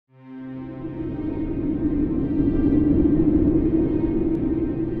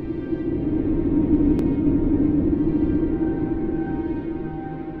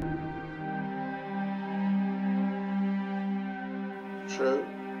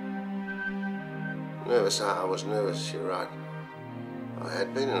Nervous, I was nervous, you're right. I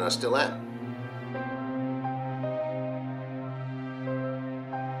had been and I still am.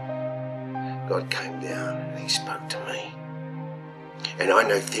 God came down and he spoke to me. And I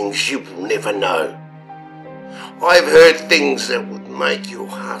know things you will never know. I've heard things that would make your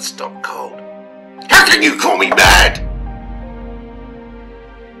heart stop cold. How can you call me mad?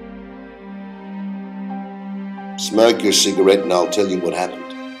 Smoke your cigarette and I'll tell you what happened.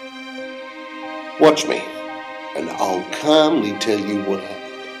 Watch me, and I'll calmly tell you what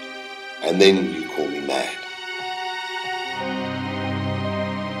happened. And then you call me mad.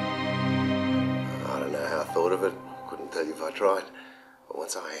 I don't know how I thought of it. Couldn't tell you if I tried. But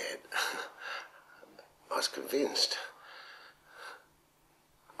once I had, I was convinced.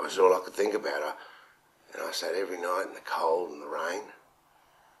 It was all I could think about. And I sat every night in the cold and the rain.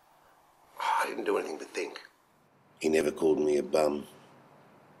 I didn't do anything but think. He never called me a bum.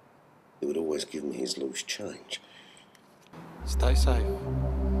 He would always give me his loose change. Stay safe.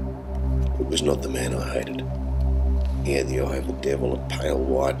 It was not the man I hated. He had the eye of a devil, a pale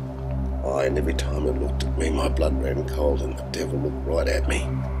white eye, and every time it looked at me, my blood ran cold and the devil looked right at me.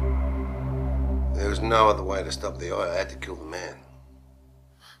 There was no other way to stop the eye. I had to kill the man.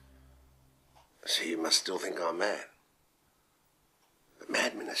 So you must still think I'm mad. But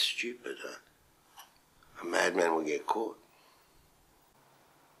madmen are stupid. A madman will get caught.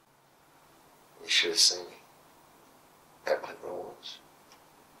 You should have seen me. How clever I was.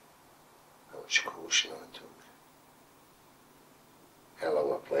 How much caution I took. How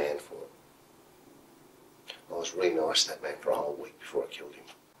long I planned for it. I was really nice to that man for a whole week before I killed him.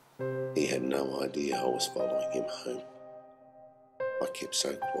 He had no idea I was following him home. I kept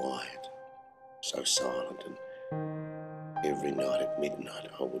so quiet, so silent, and every night at midnight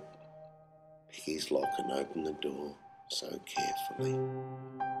I would pick his lock and open the door so carefully,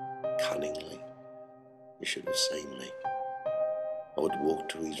 cunningly. You should have seen me. I would walk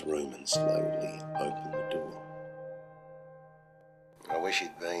to his room and slowly open the door. I wish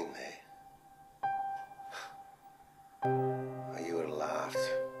he'd been there. You would have laughed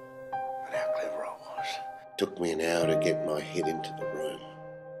at how clever I was. It took me an hour to get my head into the room,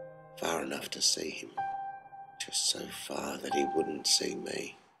 far enough to see him, just so far that he wouldn't see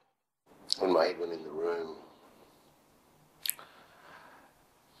me. When my head went in the room,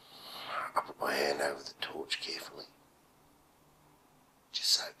 I put my hand over the torch carefully. Just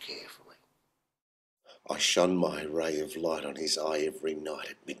so carefully. I shone my ray of light on his eye every night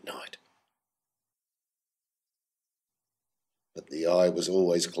at midnight. But the eye was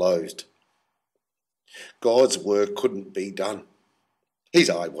always closed. God's work couldn't be done. His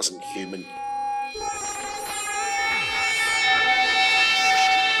eye wasn't human.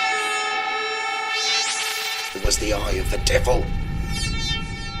 It was the eye of the devil.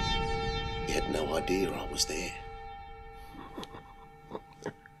 He had no idea I was there.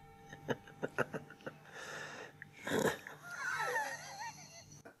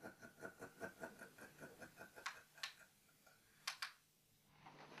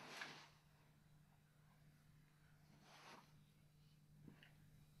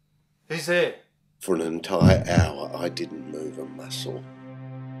 Who's there? For an entire hour, I didn't move a muscle.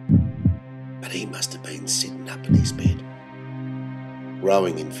 But he must have been sitting up in his bed,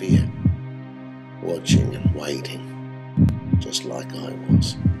 rowing in fear, watching and waiting, just like I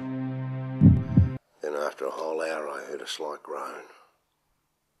was. Then after a whole hour, I heard a slight groan.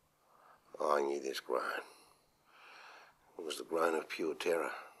 I knew this groan. It was the groan of pure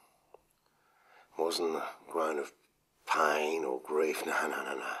terror. It wasn't the groan of pain or grief, no.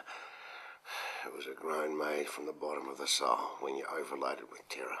 It was a groan made from the bottom of the soul when you're overloaded with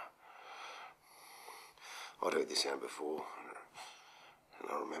terror. I'd heard this sound before, and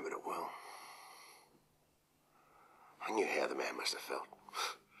I remembered it well. I knew how the man must have felt.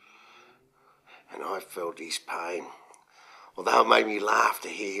 And I felt his pain, although it made me laugh to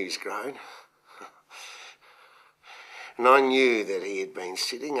hear his groan. And I knew that he had been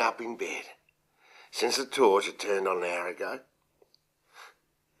sitting up in bed since the torch had turned on an hour ago.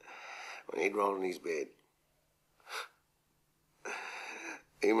 When he'd rolled in his bed,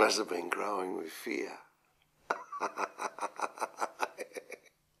 he must have been growing with fear.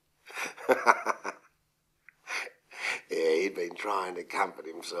 Yeah, he'd been trying to comfort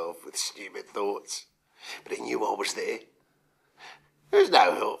himself with stupid thoughts, but he knew I was there. There was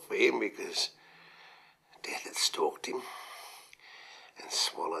no help for him because death had stalked him and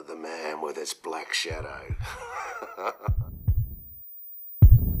swallowed the man with its black shadow.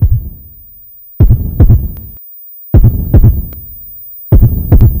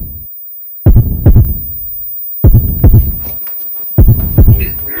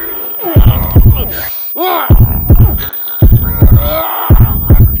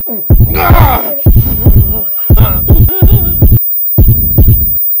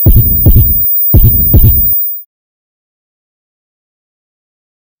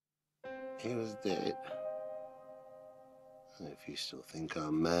 He was dead. If you still think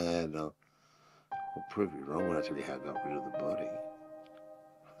I'm mad, I'll prove you wrong when I tell you how I got rid of the body.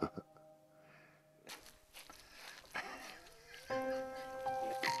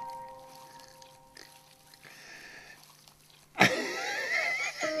 I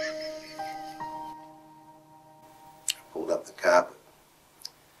pulled up the carpet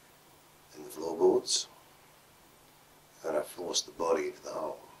and the floorboards, and I forced the body into the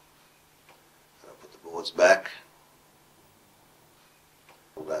hole. And I put the boards back,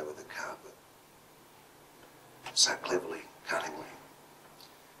 pulled over the carpet, so cleverly, cunningly,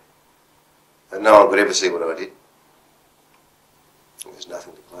 and no one could ever see what I did. There's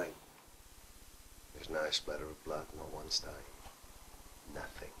nothing to clean. There's no splatter of blood, not one stain.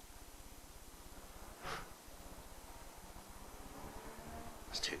 Nothing. I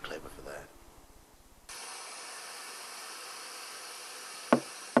was too clever for that.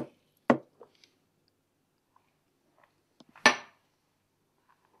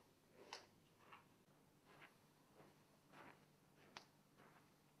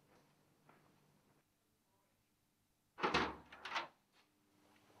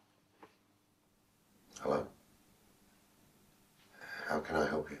 Hello? How can I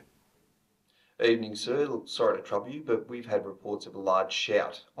help you? Evening, sir. Look, sorry to trouble you, but we've had reports of a large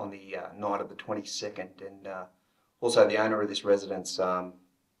shout on the night of the 22nd, and also the owner of this residence, Alan,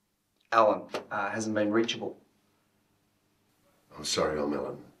 hasn't been reachable. I'm sorry, I'm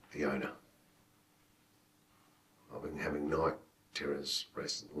Alan, the owner. I've been having night terrors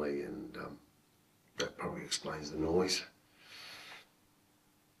recently, and that probably explains the noise.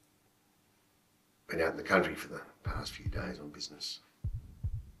 Been out in the country for the past few days on business.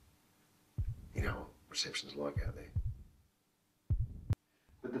 You know what reception's like out there.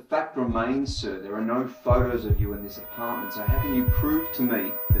 But the fact remains, sir, there are no photos of you in this apartment, so how can you prove to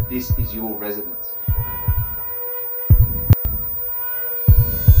me that this is your residence?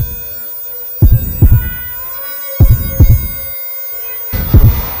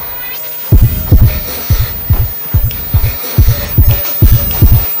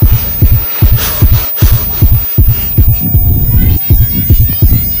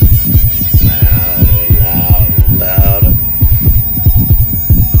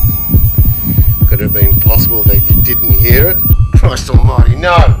 Possible that you didn't hear it? Christ almighty,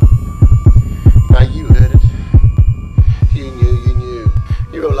 no! No, you heard it. You knew.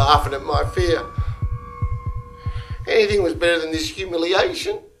 You were laughing at my fear. Anything was better than this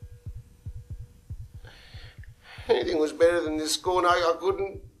humiliation. Anything was better than this scorn. I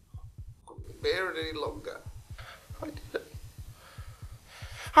couldn't bear it any longer. I did it.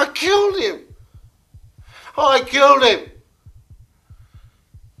 I killed him. I killed him.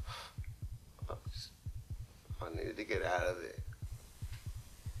 I needed to get out of there.